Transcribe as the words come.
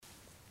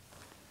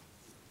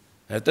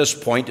At this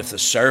point of the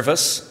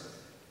service,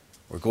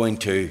 we're going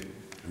to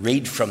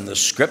read from the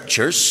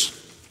Scriptures.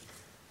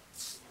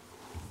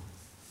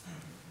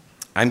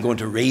 I'm going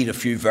to read a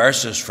few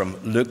verses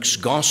from Luke's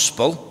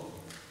Gospel,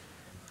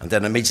 and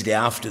then immediately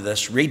after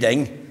this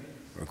reading,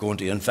 we're going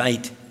to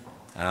invite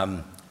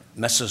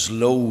Mrs.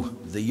 Lowe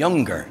the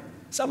Younger.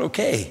 Is that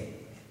okay?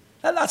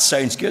 That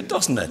sounds good,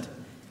 doesn't it?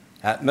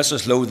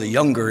 Mrs. Lowe the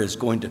Younger is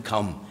going to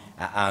come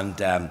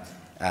and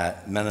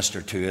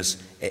minister to us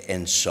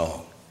in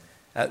song.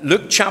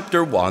 Luke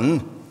chapter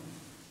 1.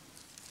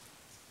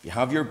 You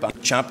have your Bible,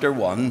 chapter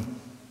 1.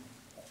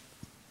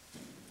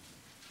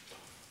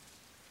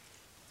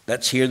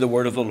 Let's hear the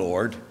word of the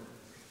Lord.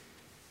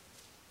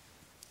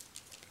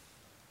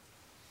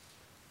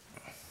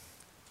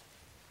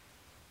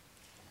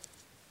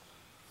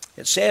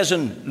 It says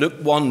in Luke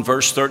 1,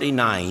 verse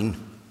 39,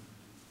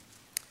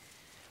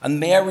 "And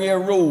Mary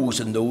arose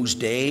in those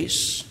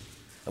days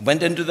and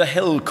went into the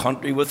hill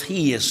country with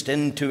haste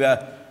into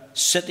a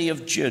city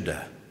of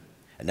Judah,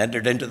 and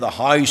entered into the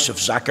house of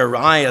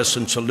Zacharias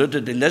and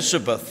saluted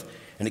Elizabeth.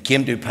 And it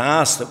came to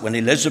pass that when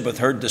Elizabeth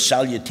heard the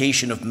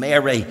salutation of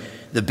Mary,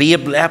 the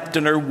babe leapt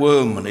in her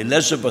womb, and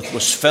Elizabeth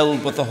was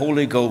filled with the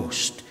Holy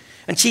Ghost.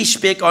 And she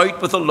spake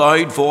out with a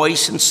loud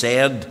voice and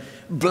said,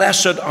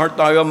 Blessed art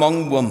thou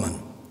among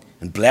women,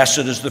 and blessed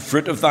is the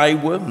fruit of thy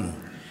womb.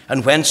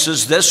 And whence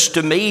is this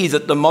to me,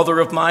 that the mother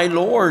of my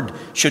Lord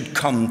should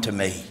come to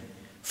me?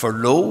 For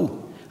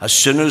lo, as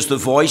soon as the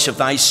voice of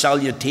thy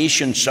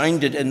salutation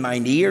sounded in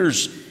mine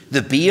ears,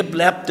 the babe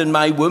leapt in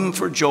my womb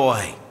for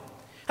joy.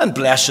 And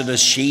blessed is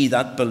she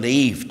that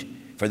believed,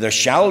 for there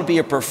shall be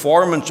a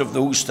performance of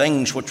those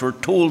things which were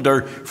told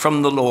her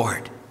from the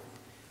Lord.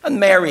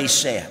 And Mary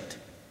said,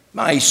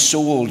 My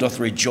soul doth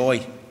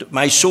rejoice,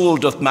 my soul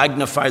doth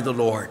magnify the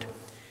Lord,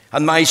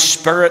 and my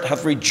spirit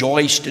hath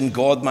rejoiced in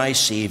God my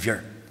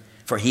Saviour,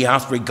 for he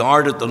hath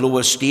regarded the low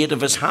estate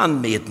of his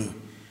handmaiden.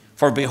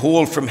 For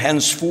behold, from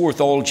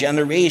henceforth all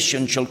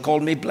generations shall call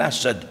me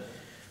blessed.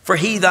 For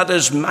he that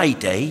is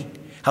mighty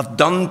hath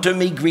done to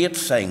me great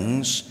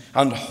things,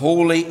 and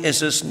holy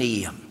is his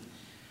name.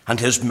 And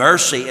his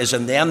mercy is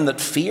in them that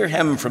fear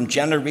him from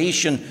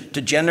generation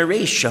to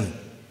generation.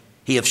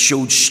 He hath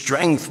showed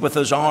strength with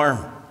his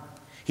arm.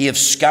 He hath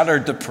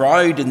scattered the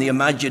proud in the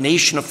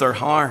imagination of their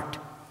heart.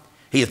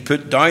 He hath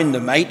put down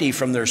the mighty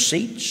from their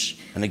seats,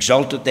 and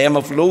exalted them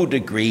of low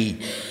degree.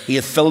 He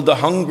hath filled the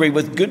hungry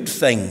with good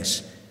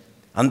things,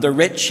 and the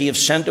rich he hath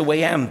sent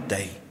away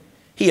empty.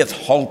 He hath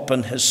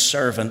holpen his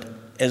servant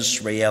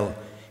Israel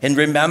in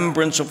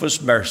remembrance of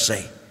his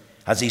mercy,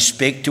 as he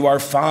spake to our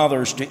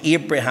fathers, to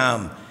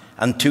Abraham,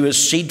 and to his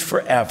seed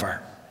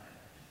forever.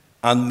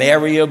 And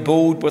Mary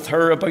abode with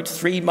her about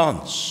 3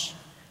 months,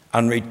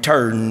 and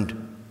returned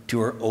to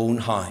her own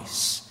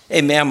house."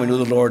 Amen. We know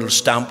the Lord will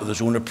stamp with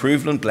his own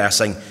approval and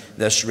blessing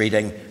this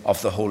reading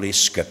of the Holy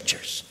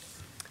Scriptures.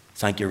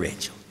 Thank you,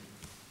 Rachel.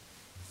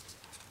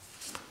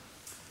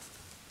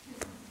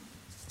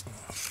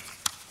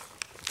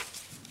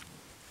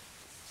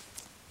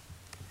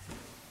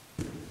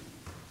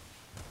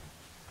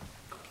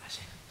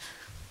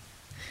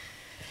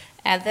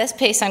 This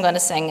piece I'm going to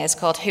sing is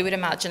called Who Would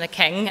Imagine a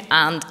King,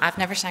 and I've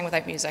never sang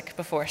without music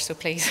before, so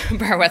please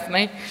bear with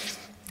me.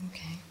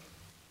 Okay.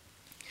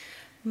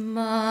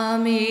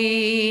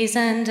 Mummies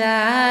and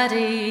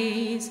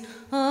daddies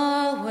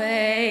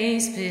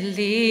always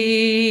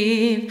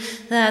believe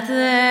that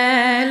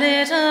their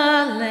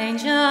little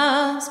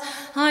angels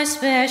are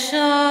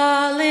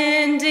special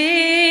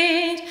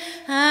indeed,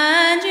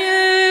 and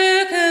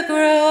you could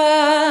grow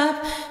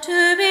up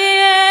to be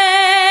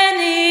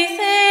anything,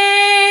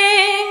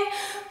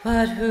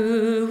 but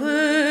who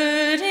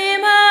would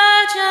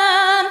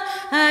imagine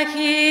a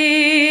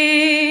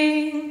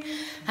king?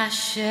 A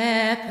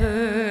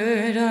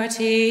shepherd or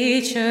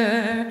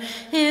teacher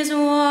is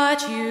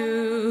what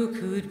you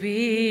could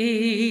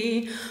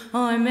be,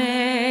 or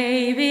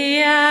maybe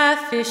a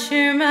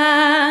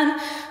fisherman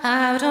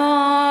out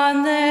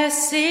on the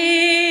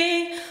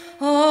sea,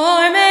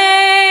 or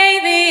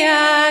maybe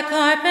a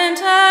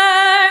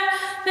carpenter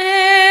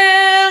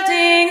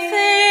building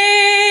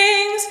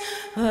things,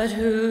 but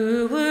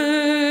who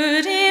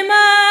would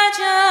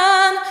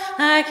imagine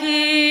a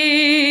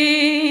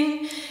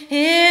king?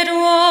 It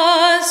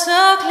was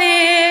so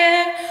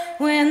clear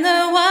when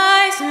the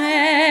wise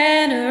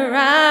men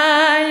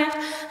arrived,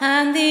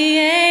 and the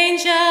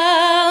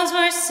angels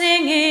were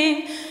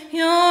singing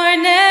your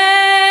name,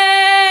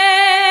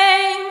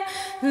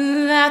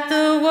 that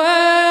the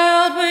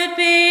world would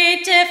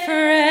be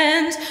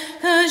different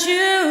 'cause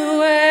you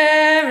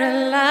were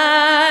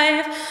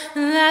alive.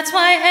 That's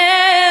why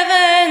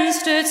heaven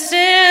stood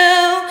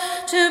still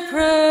to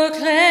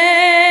proclaim.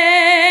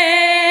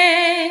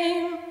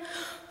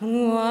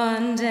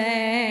 One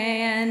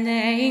day an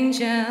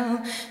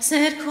angel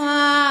said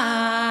quietly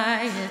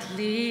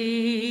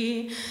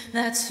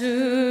that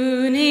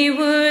soon he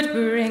would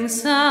bring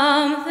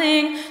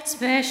something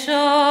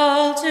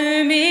special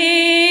to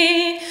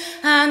me,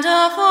 and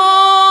of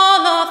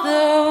all of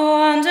the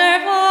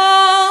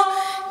wonderful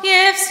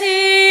gifts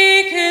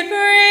he could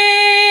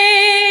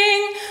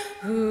bring,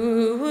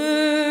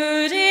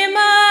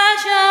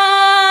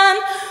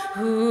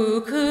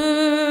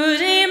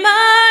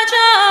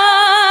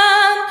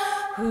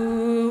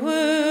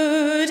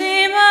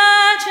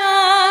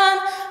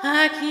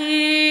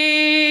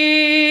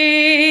 King.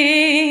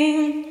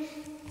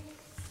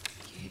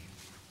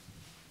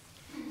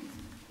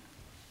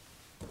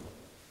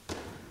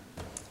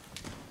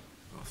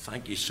 Well,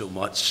 thank you so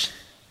much,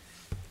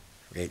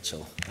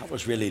 Rachel. That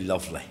was really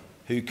lovely.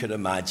 Who could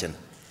imagine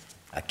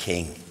a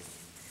king?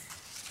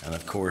 And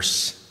of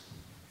course,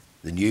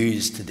 the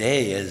news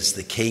today is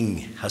the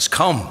King has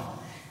come.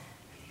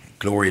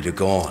 Glory to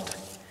God.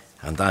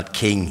 And that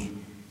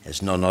King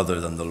is none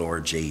other than the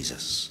Lord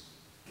Jesus.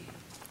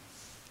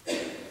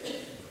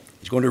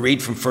 He's going to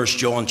read from 1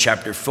 John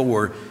chapter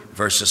 4,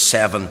 verses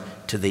 7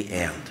 to the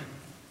end.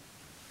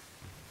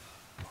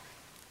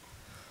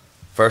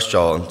 1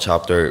 John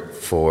chapter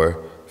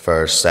 4,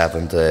 verse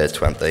 7 to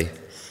 20.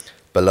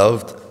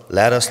 Beloved,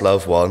 let us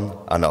love one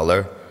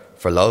another,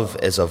 for love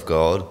is of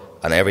God,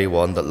 and every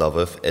one that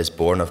loveth is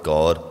born of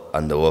God,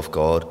 and knoweth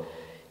God.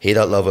 He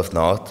that loveth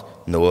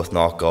not knoweth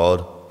not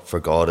God, for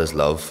God is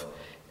love.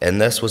 In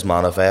this was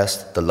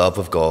manifest the love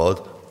of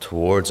God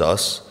towards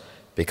us,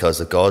 because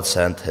that God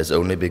sent his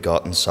only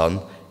begotten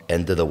Son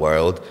into the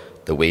world,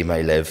 that we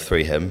may live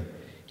through him.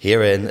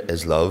 Herein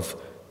is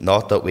love,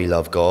 not that we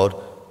love God,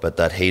 but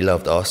that he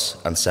loved us,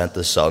 and sent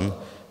the Son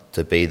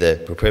to be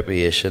the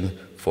propitiation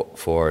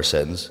for our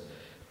sins.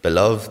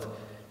 Beloved,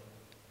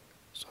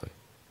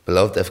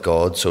 if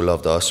God so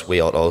loved us, we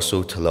ought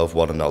also to love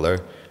one another.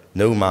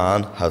 No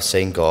man hath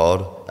seen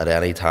God at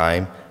any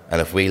time,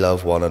 and if we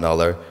love one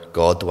another,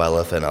 God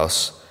dwelleth in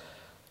us,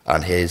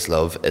 and his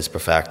love is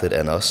perfected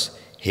in us.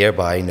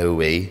 Hereby know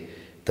we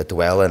that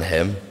dwell in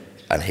him,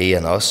 and he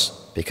in us,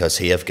 because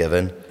he hath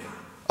given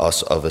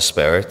us of his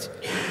Spirit.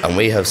 And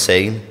we have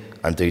seen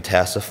and do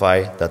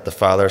testify that the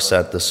Father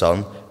sent the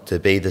Son to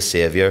be the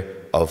Saviour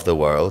of the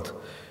world.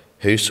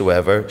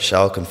 Whosoever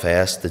shall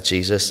confess that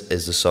Jesus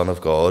is the Son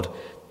of God,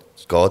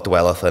 God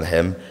dwelleth in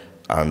him,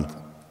 and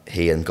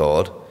he in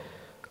God.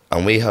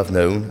 And we have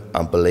known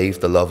and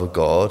believed the love of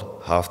God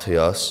hath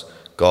to us.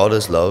 God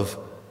is love,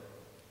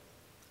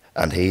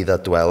 and he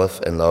that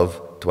dwelleth in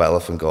love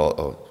dwelleth in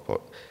God.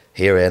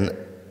 Herein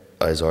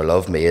is our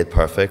love made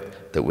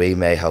perfect, that we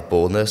may have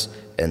boldness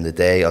in the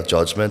day of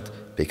judgment,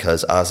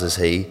 because as is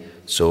he,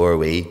 so are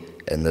we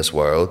in this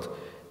world.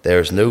 There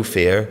is no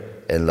fear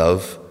in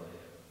love,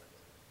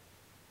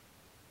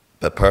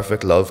 but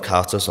perfect love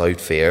casteth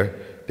out fear,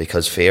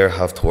 because fear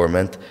hath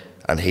torment,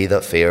 and he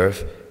that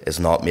feareth is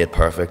not made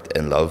perfect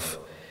in love.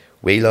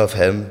 We love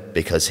him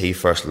because he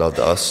first loved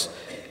us.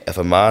 If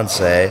a man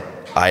say,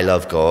 I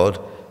love God,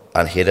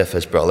 and hateth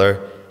his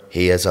brother,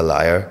 he is a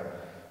liar.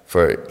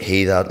 For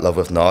he that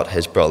loveth not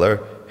his brother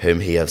whom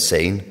he hath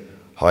seen,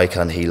 how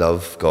can he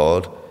love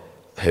God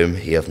whom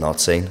he hath not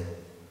seen?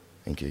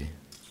 Thank you.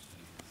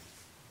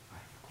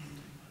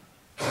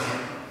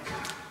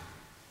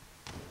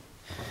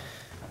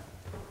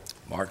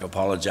 Mark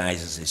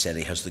apologises. He said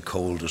he has the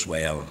cold as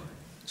well.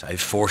 So I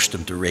forced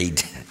him to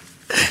read.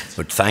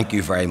 But thank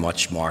you very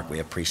much, Mark. We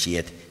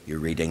appreciate your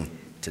reading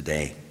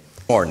today.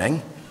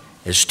 Morning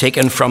is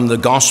taken from the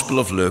Gospel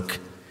of Luke,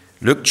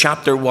 Luke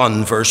chapter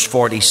 1, verse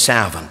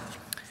 47.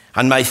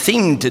 And my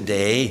theme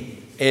today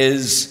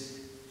is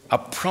a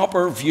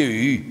proper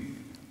view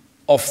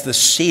of the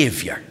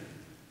Saviour.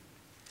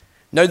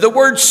 Now, the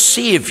word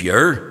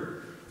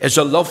Saviour is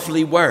a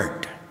lovely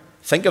word.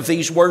 Think of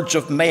these words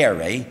of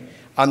Mary,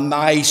 and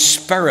my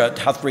spirit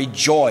hath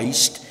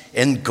rejoiced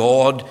in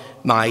God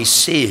my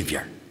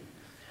Saviour.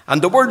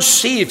 And the word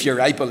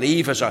Saviour, I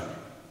believe, is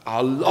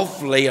a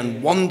lovely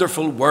and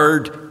wonderful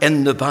word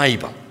in the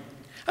Bible.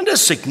 And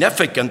it's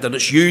significant that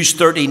it's used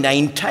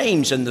 39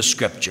 times in the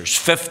Scriptures,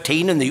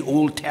 15 in the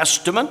Old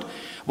Testament,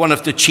 one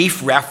of the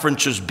chief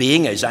references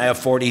being Isaiah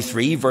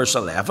 43, verse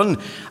 11,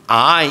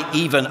 I,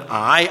 even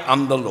I,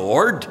 am the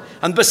Lord,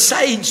 and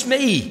besides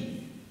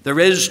me there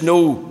is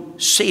no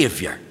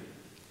Saviour.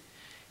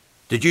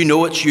 Did you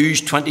know it's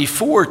used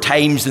 24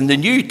 times in the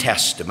New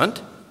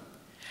Testament?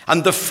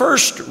 And the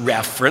first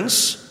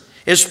reference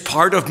is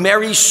part of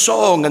Mary's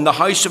song in the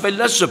house of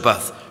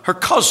Elizabeth, her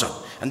cousin.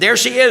 And there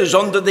she is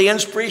under the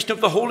inspiration of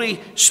the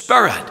Holy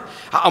Spirit.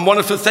 And one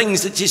of the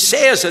things that she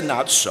says in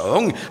that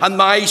song, and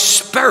my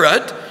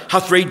spirit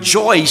hath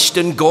rejoiced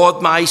in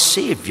God my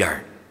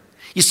Saviour.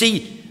 You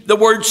see, the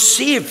word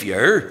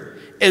Saviour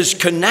is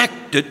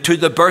connected to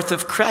the birth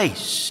of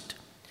Christ.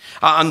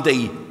 And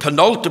the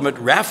penultimate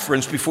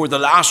reference before the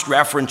last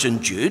reference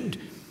in Jude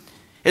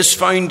is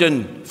found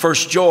in 1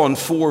 John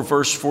 4,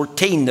 verse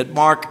 14 that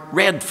Mark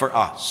read for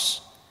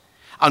us.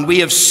 And we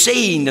have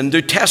seen and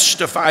do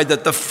testify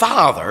that the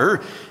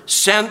Father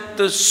sent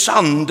the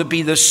Son to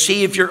be the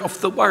Saviour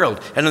of the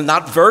world. And in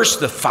that verse,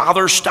 the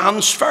Father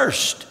stands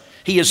first.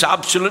 He is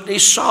absolutely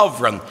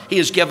sovereign. He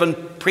is given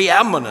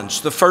preeminence,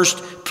 the first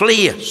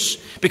place,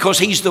 because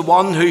he's the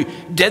one who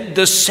did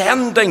the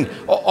sending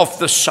of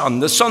the Son.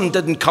 The Son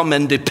didn't come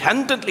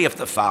independently of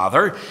the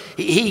Father.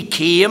 He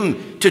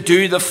came to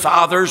do the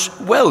Father's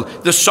will.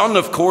 The Son,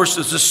 of course,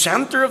 is the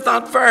center of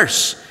that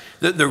verse.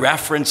 The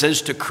reference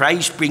is to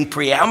Christ being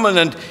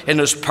preeminent in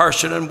his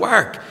person and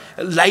work.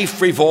 Life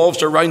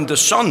revolves around the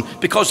Son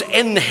because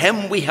in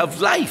him we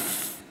have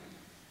life.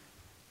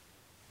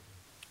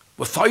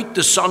 Without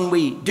the Son,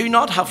 we do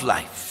not have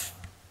life.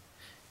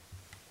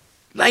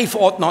 Life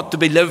ought not to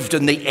be lived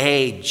in the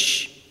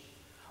edge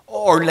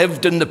or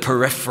lived in the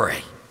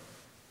periphery.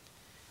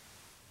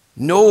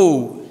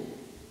 No,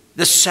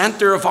 the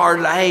center of our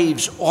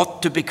lives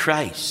ought to be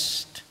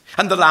Christ.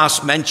 And the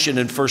last mention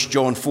in 1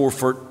 John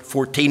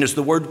 4:14 is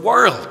the word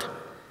world.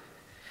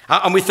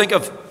 And we think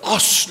of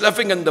us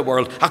living in the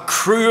world, a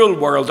cruel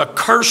world, a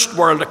cursed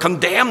world, a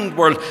condemned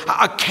world,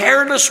 a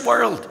careless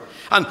world.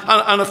 And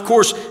of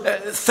course,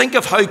 think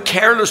of how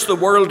careless the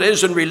world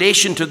is in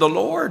relation to the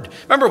Lord.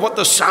 Remember what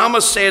the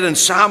psalmist said in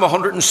Psalm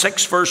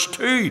 106 verse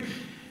 2.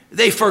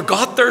 They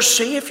forgot their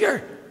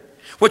Savior,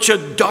 which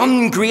had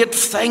done great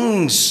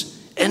things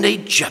in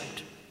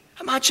Egypt.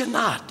 Imagine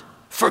that,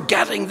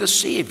 forgetting the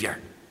Savior.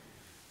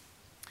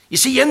 You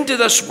see, into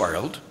this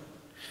world,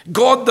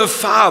 God the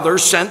Father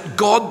sent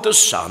God the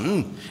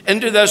Son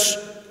into this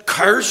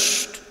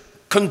cursed,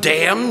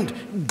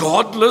 condemned,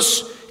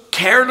 godless,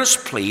 careless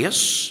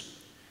place.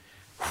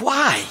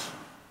 Why?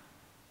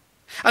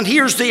 And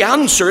here's the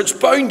answer. It's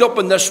bound up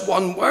in this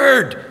one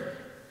word,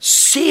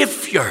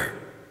 Savior.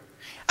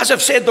 As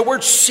I've said, the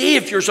word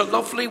Savior is a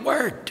lovely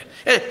word.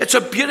 It's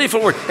a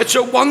beautiful word. It's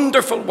a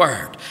wonderful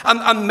word.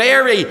 And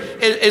Mary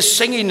is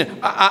singing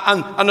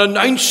and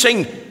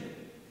announcing,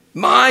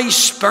 my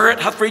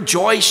spirit hath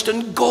rejoiced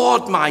in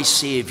God my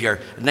Saviour.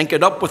 Link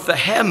it up with the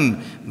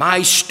hymn,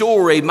 my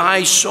story,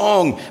 my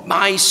song,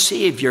 my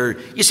Saviour.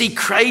 You see,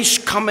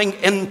 Christ coming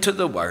into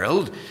the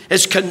world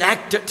is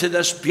connected to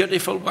this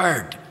beautiful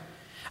word.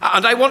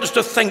 And I want us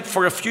to think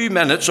for a few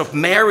minutes of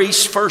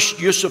Mary's first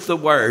use of the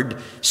word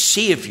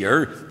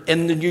Saviour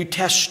in the New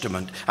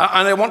Testament.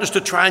 And I want us to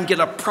try and get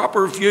a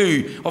proper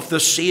view of the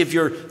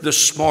Saviour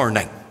this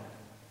morning.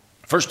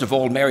 First of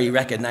all, Mary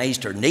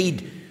recognized her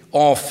need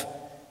of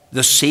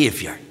the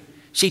Saviour.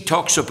 She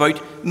talks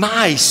about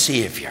my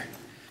Saviour.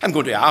 I'm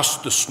going to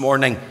ask this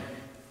morning,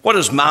 what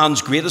is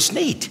man's greatest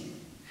need?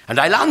 And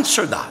I'll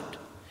answer that.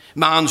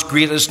 Man's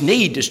greatest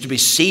need is to be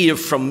saved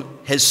from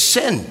his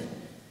sin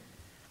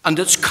and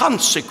its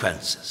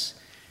consequences.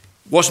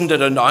 Wasn't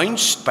it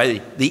announced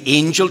by the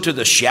angel to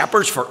the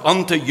shepherds, for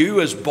unto you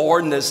is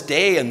born this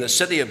day in the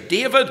city of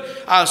David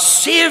a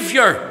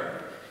Saviour,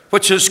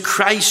 which is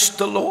Christ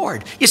the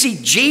Lord. You see,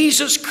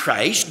 Jesus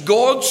Christ,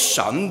 God's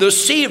Son, the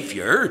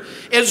Saviour,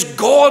 is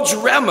God's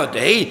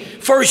remedy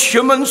for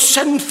human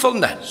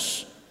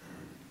sinfulness.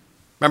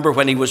 Remember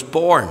when he was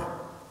born,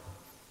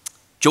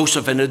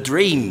 Joseph in a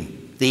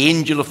dream, the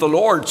angel of the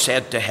Lord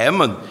said to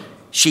him, and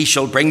she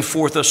shall bring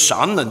forth a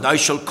son, and thou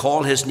shalt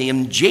call his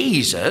name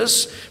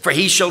Jesus, for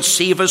he shall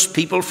save his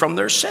people from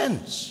their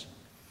sins.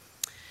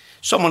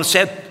 Someone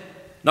said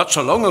not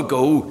so long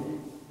ago,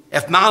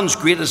 if man's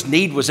greatest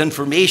need was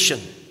information,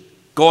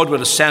 God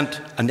would have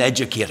sent an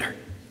educator.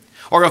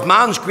 Or if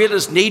man's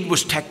greatest need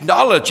was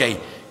technology,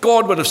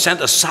 God would have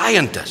sent a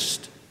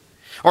scientist.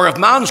 Or if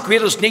man's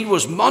greatest need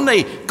was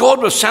money, God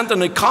would have sent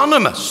an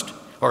economist.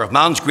 Or if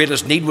man's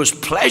greatest need was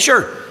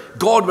pleasure,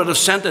 God would have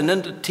sent an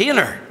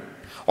entertainer.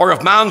 Or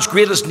if man's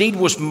greatest need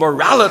was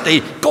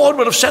morality, God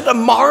would have sent a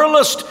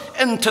moralist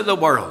into the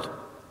world.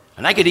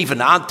 And I could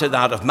even add to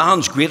that, if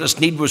man's greatest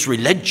need was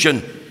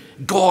religion,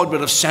 God would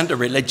have sent a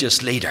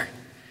religious leader.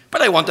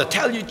 But I want to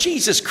tell you,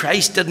 Jesus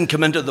Christ didn't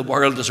come into the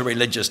world as a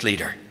religious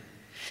leader.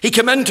 He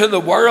came into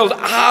the world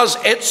as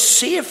its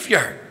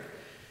Saviour.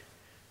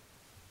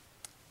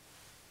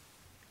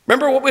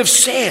 Remember what we've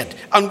said,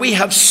 and we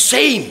have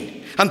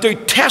seen, and do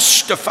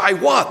testify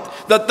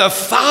what? That the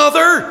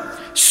Father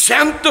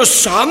sent the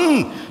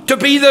Son to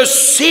be the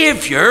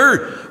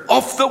Saviour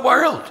of the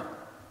world.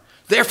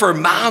 Therefore,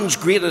 man's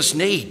greatest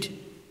need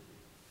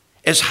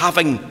is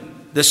having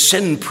the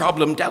sin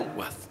problem dealt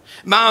with.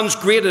 Man's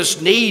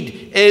greatest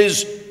need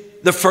is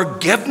the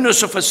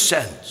forgiveness of his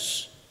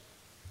sins.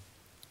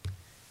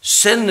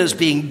 Sin is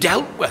being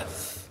dealt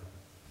with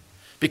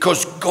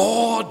because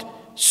God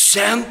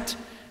sent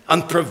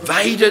and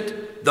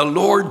provided the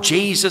Lord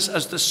Jesus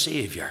as the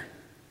Saviour.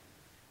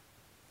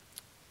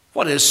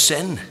 What is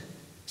sin?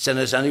 Sin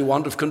is any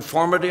want of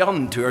conformity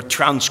unto or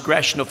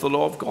transgression of the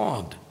law of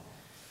God.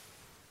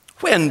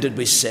 When did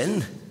we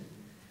sin?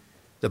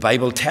 The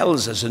Bible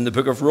tells us in the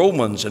book of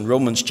Romans, in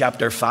Romans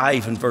chapter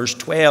 5 and verse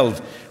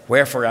 12,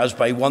 wherefore as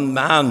by one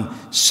man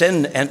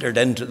sin entered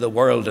into the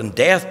world, and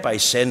death by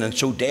sin, and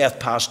so death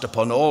passed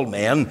upon all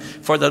men,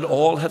 for that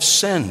all have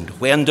sinned.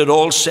 When did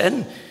all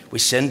sin? We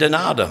sinned in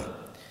Adam.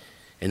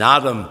 In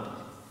Adam,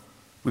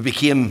 we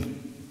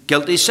became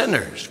guilty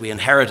sinners. We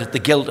inherited the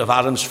guilt of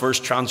Adam's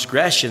first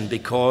transgression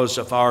because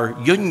of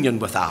our union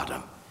with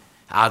Adam.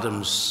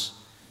 Adam's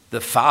the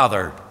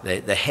father,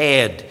 the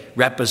head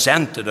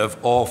representative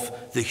of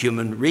the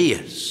human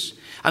race.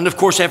 And of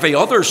course, every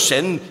other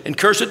sin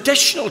incurs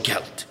additional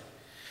guilt.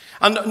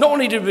 And not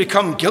only did we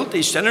become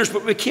guilty sinners,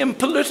 but we became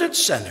polluted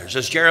sinners.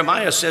 As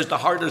Jeremiah says, the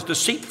heart is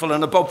deceitful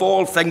and above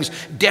all things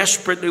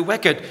desperately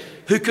wicked.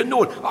 Who can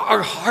know it?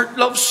 Our heart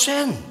loves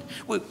sin.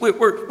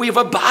 We have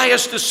a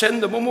bias to sin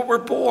the moment we're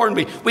born.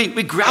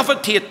 We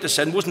gravitate to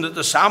sin. Wasn't it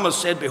the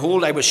psalmist said,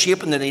 behold, I was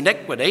shapen in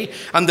iniquity,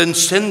 and in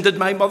sin did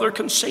my mother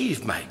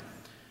conceive me.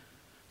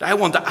 I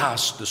want to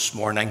ask this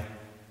morning,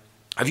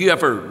 have you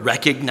ever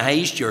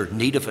recognized your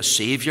need of a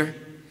Savior?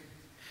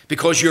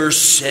 Because your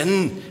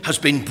sin has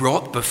been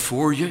brought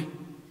before you.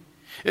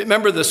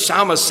 Remember, the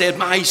psalmist said,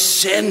 my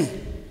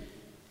sin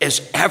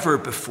is ever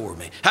before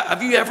me.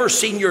 Have you ever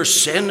seen your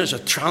sin as a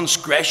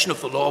transgression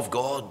of the law of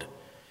God?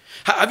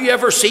 Have you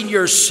ever seen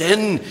your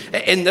sin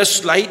in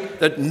this light,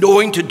 that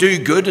knowing to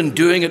do good and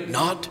doing it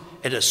not,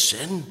 it is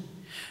sin?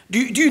 Do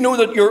you know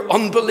that your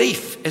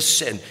unbelief is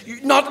sin?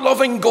 Not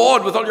loving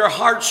God with all your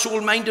heart,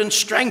 soul, mind, and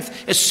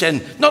strength is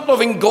sin. Not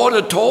loving God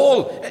at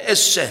all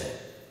is sin.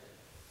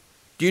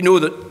 Do you know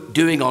that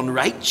doing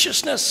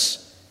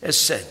unrighteousness is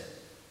sin?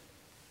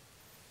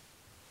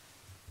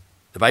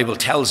 The Bible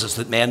tells us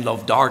that men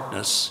love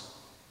darkness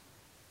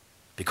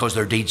because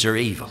their deeds are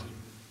evil.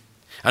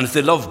 And if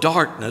they love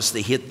darkness,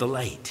 they hate the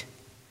light.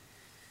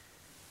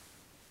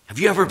 Have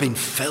you ever been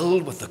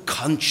filled with the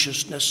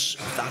consciousness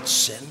of that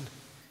sin?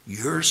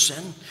 Your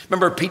sin?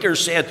 Remember, Peter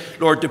said,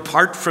 Lord,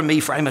 depart from me,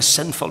 for I'm a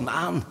sinful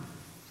man.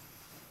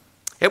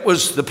 It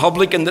was the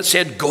publican that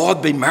said,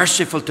 God, be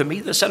merciful to me,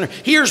 the sinner.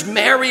 Here's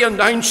Mary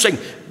announcing,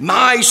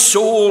 my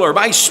soul or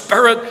my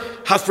spirit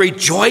hath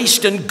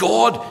rejoiced in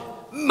God,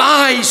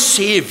 my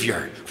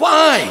Savior.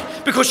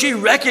 Why? Because she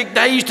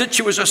recognized that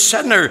she was a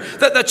sinner,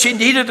 that she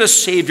needed a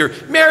Savior.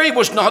 Mary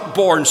was not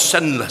born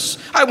sinless.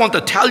 I want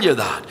to tell you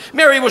that.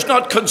 Mary was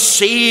not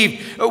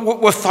conceived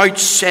without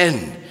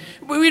sin.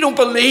 We don't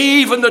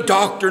believe in the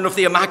doctrine of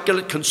the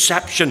Immaculate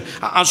Conception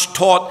as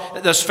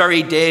taught this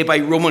very day by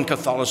Roman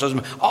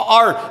Catholicism.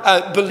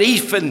 Our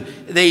belief in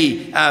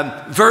the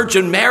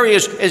Virgin Mary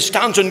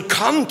stands in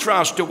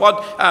contrast to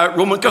what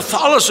Roman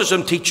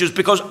Catholicism teaches,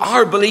 because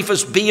our belief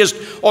is based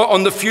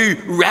on the few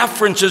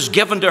references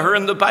given to her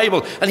in the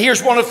Bible. And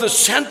here's one of the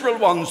central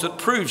ones that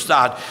proves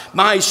that.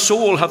 My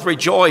soul hath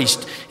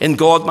rejoiced in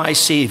God my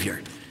Saviour.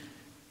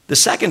 The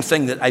second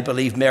thing that I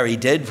believe Mary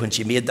did when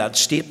she made that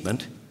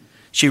statement,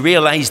 she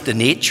realized the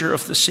nature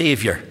of the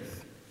Savior.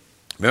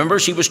 Remember,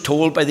 she was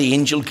told by the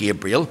angel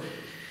Gabriel,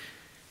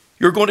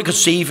 you're going to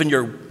conceive in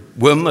your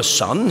womb a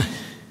son.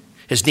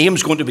 His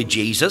name's going to be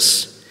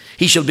Jesus.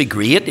 He shall be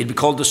great. He'll be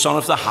called the Son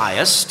of the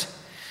Highest.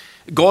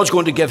 God's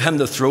going to give him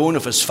the throne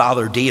of his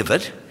father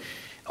David.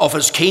 Of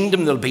his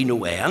kingdom there'll be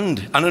no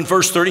end. And in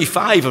verse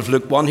 35 of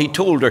Luke 1, he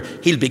told her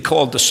he'll be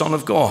called the Son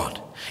of God.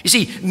 You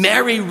see,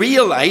 Mary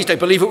realized, I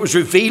believe it was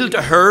revealed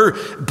to her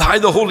by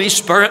the Holy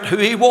Spirit, who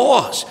he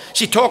was.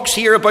 She talks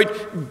here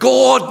about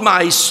God,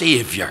 my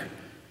Savior.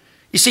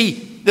 You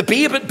see, the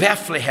babe at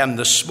Bethlehem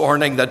this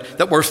morning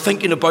that we're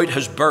thinking about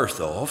his birth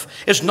of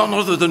is none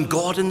other than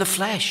God in the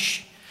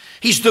flesh.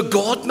 He's the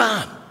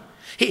God-man.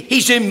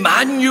 He's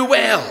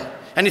Emmanuel.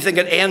 Anything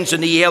that ends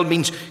in EL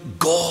means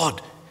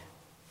God.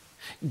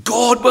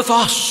 God with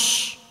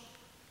us.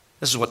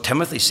 This is what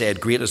Timothy said,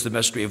 great is the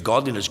mystery of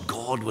godliness.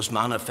 God was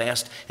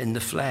manifest in the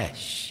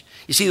flesh.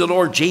 You see, the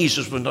Lord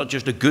Jesus was not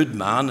just a good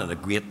man and a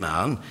great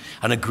man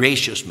and a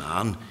gracious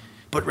man,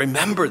 but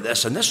remember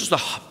this, and this is the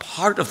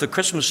heart of the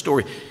Christmas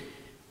story.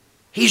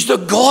 He's the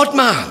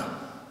God-man.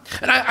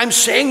 And I'm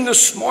saying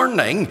this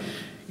morning,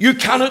 you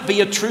cannot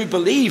be a true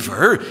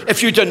believer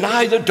if you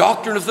deny the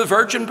doctrine of the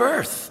virgin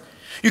birth.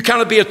 You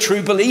cannot be a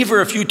true believer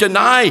if you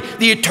deny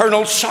the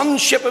eternal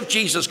sonship of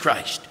Jesus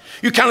Christ.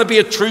 You cannot be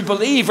a true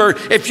believer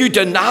if you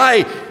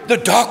deny the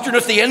doctrine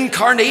of the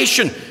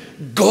incarnation.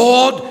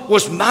 God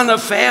was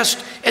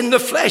manifest in the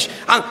flesh.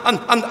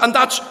 And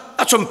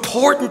that's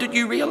important that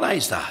you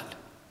realize that.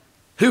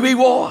 Who he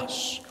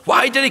was.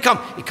 Why did he come?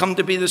 He come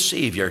to be the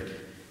Savior.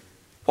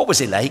 What was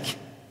he like?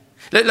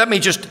 Let me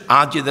just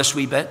add you this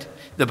wee bit.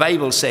 The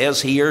Bible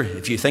says here,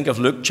 if you think of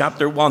Luke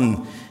chapter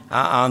 1,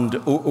 and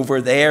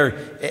over there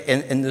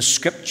in the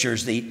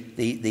scriptures,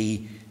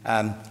 the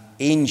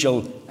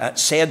angel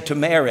said to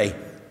Mary,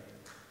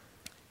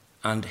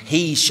 and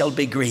he shall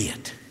be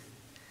great.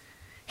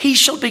 He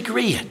shall be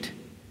great.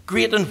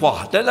 Great in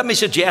what? Let me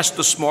suggest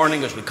this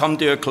morning as we come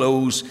to a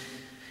close,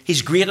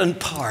 he's great in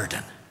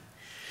pardon.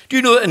 Do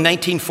you know that in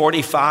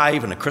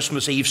 1945, in a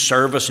Christmas Eve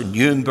service in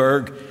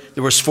Nuremberg,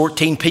 there was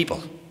 14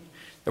 people.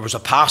 There was a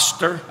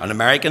pastor, an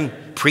American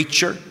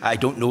preacher, I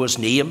don't know his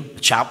name, a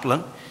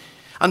chaplain,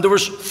 and there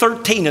was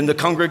 13 in the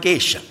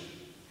congregation.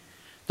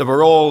 They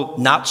were all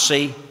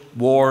Nazi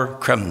war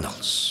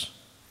criminals.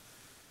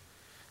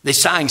 They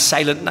sang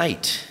Silent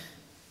Night.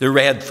 They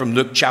read from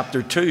Luke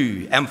chapter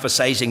 2,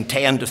 emphasizing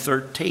 10 to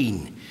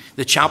 13.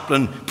 The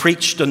chaplain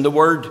preached on the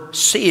word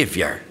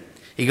Savior.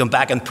 He came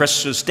back on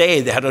Christmas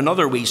Day. They had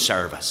another wee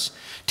service.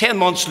 10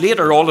 months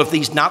later, all of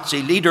these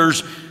Nazi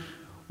leaders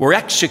were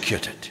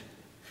executed.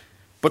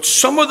 But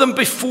some of them,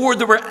 before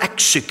they were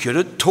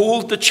executed,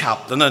 told the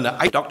chaplain,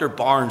 and Dr.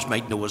 Barnes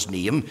might know his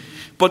name,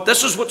 but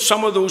this is what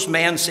some of those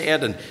men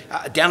said, and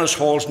Dennis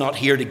Hall's not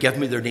here to give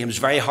me their names,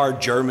 very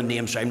hard German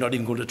names, so I'm not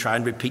even going to try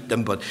and repeat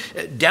them, but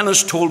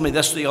Dennis told me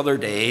this the other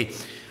day,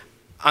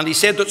 and he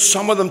said that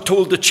some of them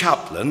told the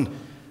chaplain,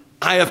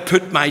 I have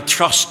put my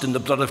trust in the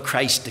blood of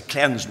Christ to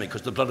cleanse me,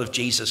 because the blood of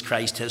Jesus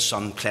Christ, his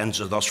Son,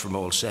 cleanseth us from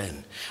all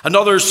sin.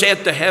 Another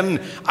said to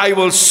him, I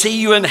will see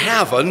you in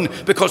heaven,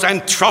 because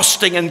I'm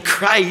trusting in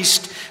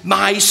Christ,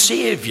 my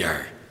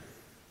Saviour.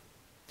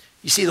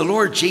 You see, the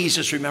Lord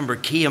Jesus, remember,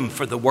 came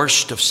for the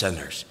worst of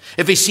sinners.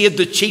 If he saved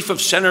the chief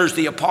of sinners,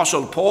 the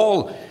Apostle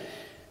Paul,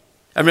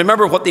 and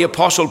remember what the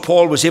Apostle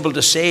Paul was able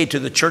to say to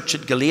the church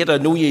at Galatia,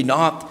 know ye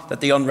not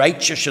that the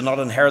unrighteous shall not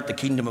inherit the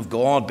kingdom of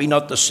God? Be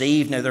not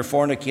deceived, neither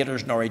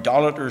fornicators, nor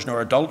idolaters,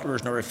 nor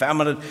adulterers, nor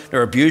effeminate,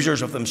 nor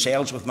abusers of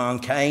themselves with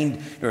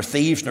mankind, nor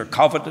thieves, nor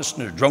covetous,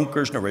 nor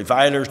drunkards, nor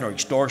revilers, nor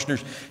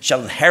extortioners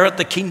shall inherit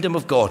the kingdom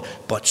of God.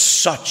 But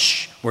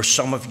such were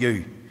some of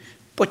you.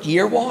 But ye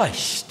are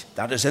washed,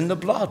 that is in the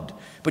blood.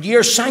 But ye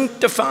are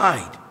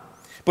sanctified.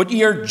 But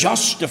ye are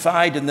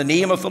justified in the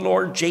name of the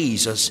Lord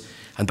Jesus,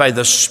 and by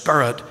the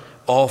Spirit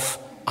of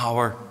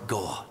our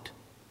God.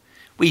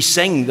 We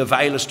sing the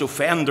vilest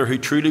offender who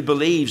truly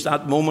believes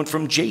that moment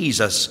from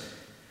Jesus,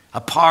 a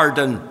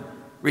pardon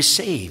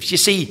receives. You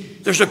see,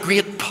 there's a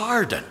great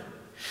pardon.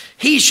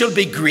 He shall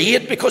be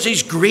great because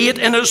he's great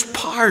in his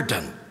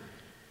pardon.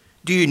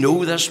 Do you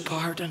know this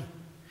pardon?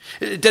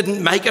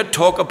 Didn't Micah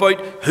talk about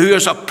who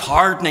is a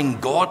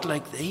pardoning God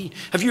like thee?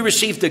 Have you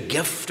received the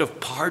gift of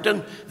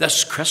pardon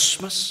this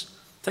Christmas?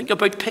 Think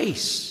about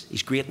peace.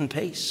 He's great in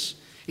peace.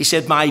 He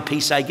said, my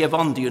peace I give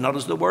unto you, not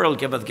as the world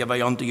giveth, give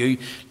I unto you.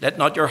 Let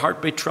not your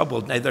heart be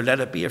troubled, neither let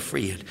it be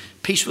afraid.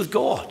 Peace with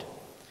God.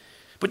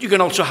 But you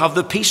can also have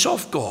the peace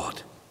of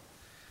God.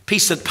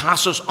 Peace that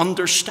passes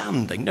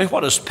understanding. Now,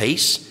 what is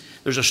peace?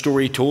 There's a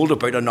story told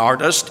about an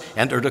artist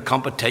entered a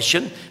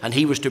competition, and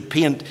he was to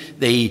paint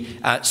the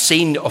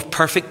scene of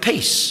perfect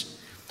peace.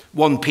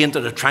 One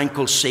painted a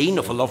tranquil scene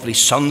of a lovely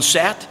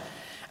sunset.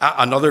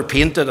 Another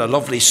painted a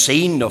lovely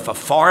scene of a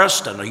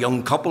forest and a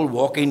young couple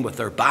walking with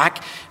their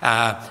back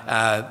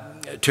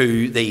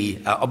to the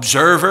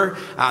observer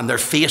and their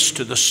face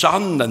to the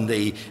sun, and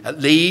the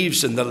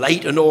leaves and the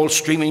light and all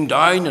streaming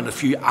down, and a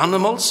few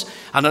animals.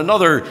 And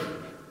another,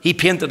 he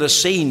painted a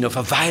scene of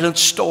a violent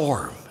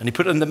storm, and he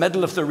put in the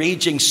middle of the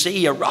raging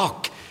sea a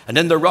rock, and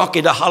in the rock he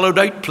had a hollowed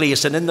out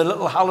place, and in the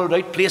little hollowed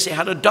out place he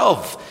had a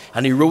dove,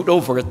 and he wrote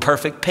over it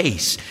perfect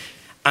peace.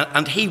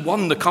 And he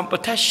won the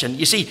competition.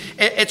 You see,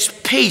 it's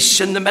peace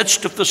in the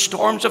midst of the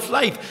storms of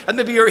life. And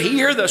maybe you're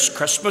here this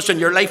Christmas and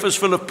your life is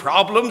full of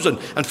problems and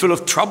full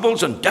of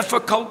troubles and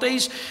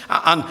difficulties.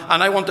 And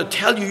I want to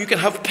tell you, you can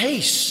have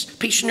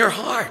peace in your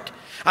heart.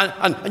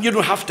 And you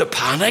don't have to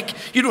panic.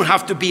 You don't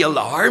have to be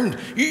alarmed.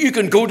 You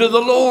can go to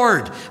the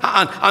Lord.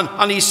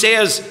 And he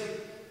says,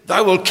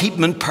 thou wilt keep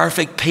him in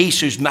perfect peace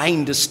whose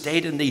mind is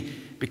stayed in thee,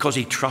 because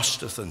he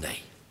trusteth in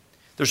thee.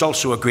 There's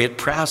also a great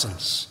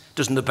presence.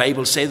 Doesn't the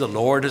Bible say the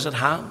Lord is at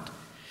hand?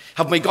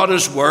 Have we got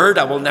his word?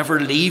 I will never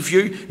leave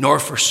you nor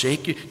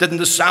forsake you. Didn't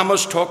the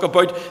psalmist talk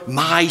about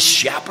my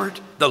shepherd?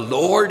 The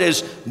Lord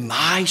is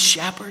my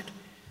shepherd.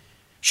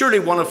 Surely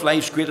one of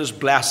life's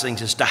greatest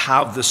blessings is to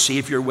have the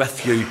Saviour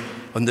with you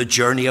on the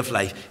journey of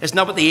life. Isn't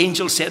that what the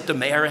angel said to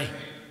Mary?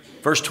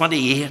 Verse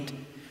 28.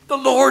 The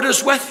Lord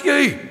is with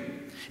you.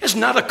 Isn't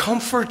that a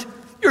comfort?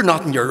 You're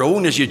not on your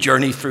own as you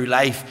journey through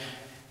life.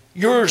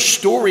 Your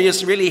story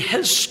is really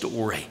his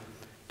story.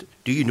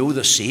 Do you know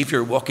the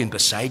Saviour walking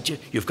beside you?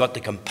 You've got the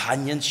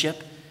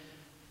companionship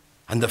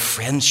and the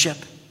friendship.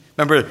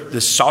 Remember, the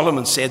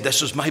Solomon said,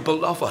 this is my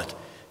beloved,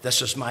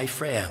 this is my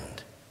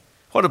friend.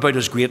 What about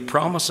his great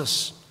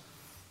promises?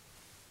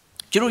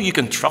 Do you know you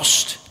can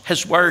trust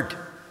his word?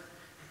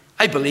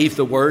 I believe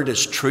the word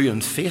is true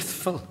and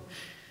faithful.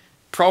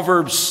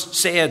 Proverbs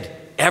said,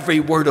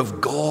 every word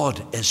of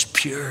God is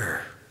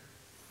pure.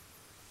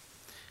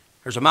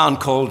 There's a man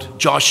called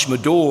Josh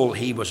McDowell.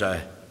 He was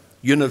a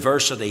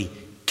university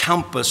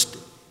campus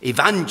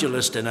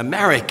evangelist in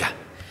America,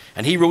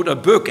 and he wrote a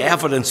book,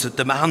 Evidence That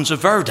Demands a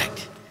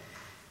Verdict.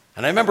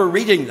 And I remember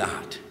reading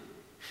that.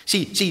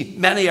 See,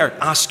 many are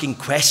asking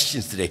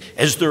questions today.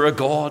 Is there a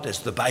God?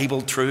 Is the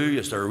Bible true?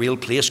 Is there a real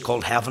place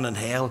called heaven and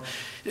hell?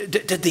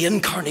 Did the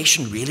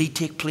incarnation really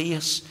take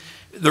place?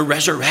 The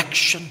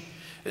resurrection?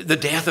 The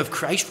death of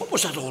Christ? What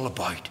was that all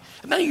about?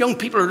 And many young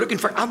people are looking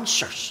for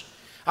answers,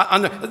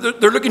 and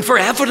they're looking for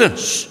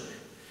evidence,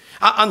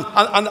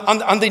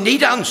 and they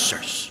need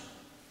answers.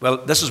 Well,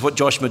 this is what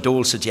Josh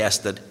McDowell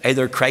suggested.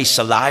 Either Christ's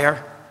a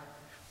liar,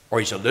 or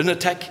he's a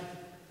lunatic,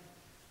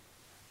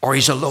 or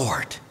he's a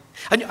Lord.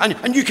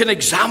 And you can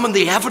examine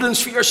the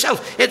evidence for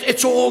yourself.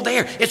 It's all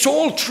there. It's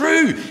all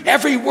true.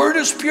 Every word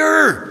is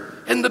pure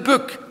in the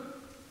book.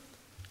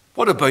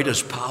 What about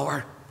his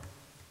power?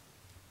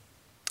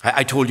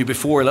 I told you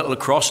before, a little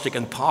acrostic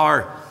in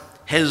power.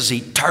 His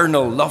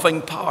eternal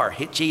loving power,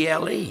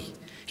 H-E-L-E.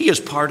 He has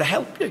power to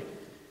help you.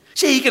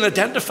 See, he can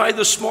identify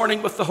this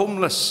morning with the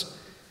homeless.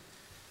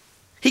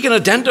 He can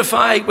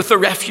identify with the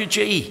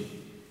refugee.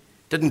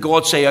 Didn't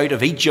God say, out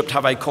of Egypt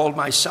have I called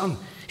my son?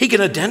 He can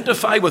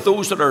identify with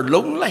those that are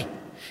lonely.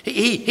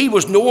 He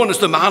was known as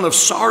the man of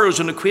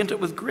sorrows and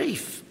acquainted with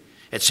grief.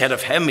 It said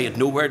of him he had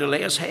nowhere to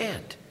lay his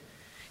head.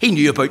 He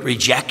knew about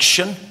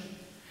rejection.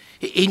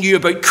 He knew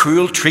about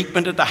cruel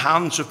treatment at the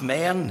hands of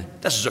men.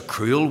 This is a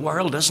cruel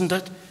world, isn't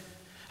it?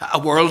 A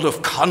world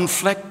of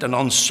conflict and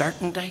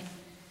uncertainty.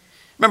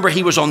 Remember,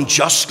 he was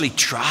unjustly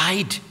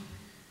tried.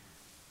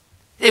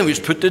 He was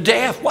put to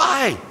death.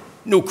 Why?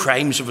 No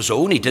crimes of his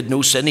own. He did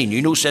no sin. He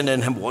knew no sin.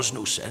 In him was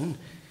no sin.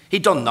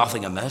 He'd done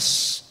nothing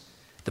amiss.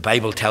 The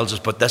Bible tells us,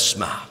 but this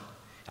man,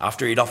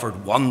 after he'd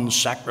offered one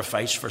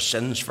sacrifice for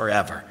sins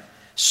forever,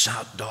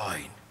 sat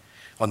down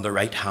on the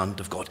right hand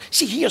of God.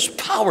 See, he has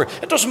power.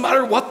 It doesn't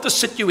matter what the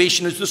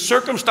situation is, the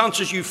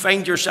circumstances you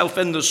find yourself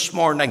in this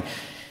morning.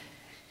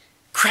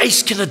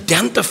 Christ can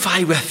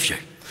identify with you,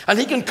 and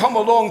he can come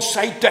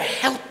alongside to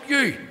help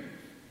you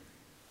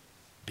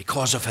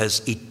because of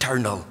his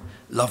eternal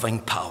loving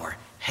power.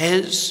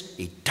 His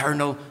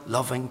eternal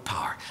loving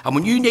power. And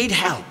when you need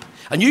help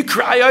and you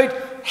cry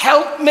out,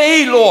 "Help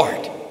me,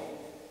 Lord,"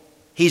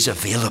 he's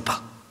available.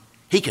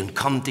 He can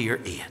come to your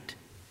aid.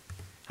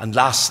 And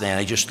lastly,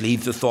 I just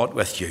leave the thought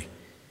with you.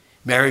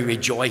 Mary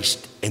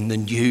rejoiced in the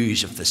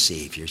news of the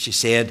Saviour. She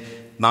said,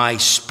 "My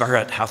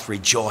spirit hath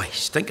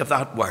rejoiced." Think of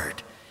that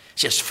word.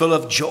 She's full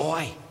of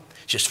joy.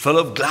 She's full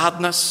of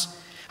gladness.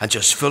 And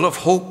just full of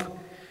hope.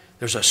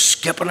 There's a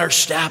skip in her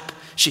step.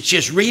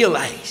 She's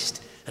realized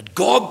that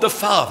God the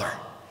Father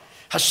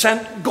has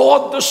sent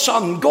God the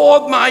Son,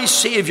 God my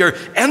Saviour,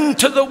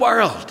 into the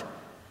world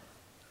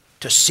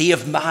to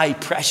save my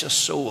precious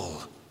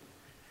soul.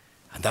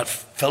 And that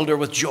filled her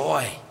with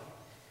joy,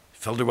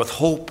 filled her with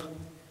hope,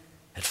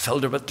 it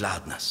filled her with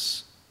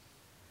gladness.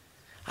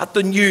 At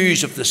the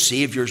news of the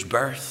Saviour's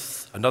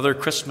birth, another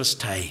Christmas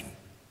time,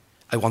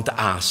 I want to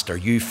ask, are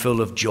you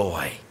full of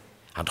joy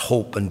and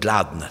hope and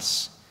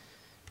gladness?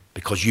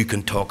 Because you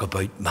can talk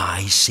about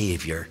my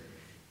Saviour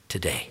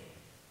today.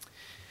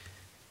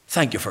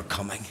 Thank you for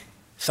coming.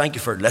 Thank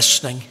you for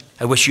listening.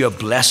 I wish you a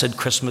blessed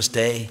Christmas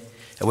day.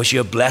 I wish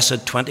you a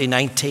blessed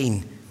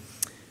 2019.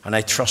 And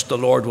I trust the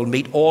Lord will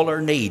meet all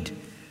our need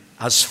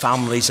as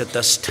families at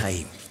this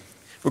time.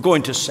 We're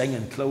going to sing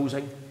in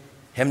closing.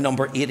 Hymn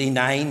number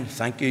 89.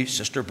 Thank you,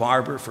 Sister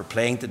Barbara, for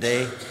playing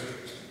today.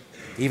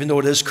 Even though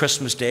it is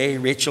Christmas Day,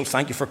 Rachel,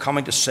 thank you for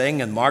coming to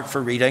sing, and Mark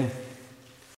for reading.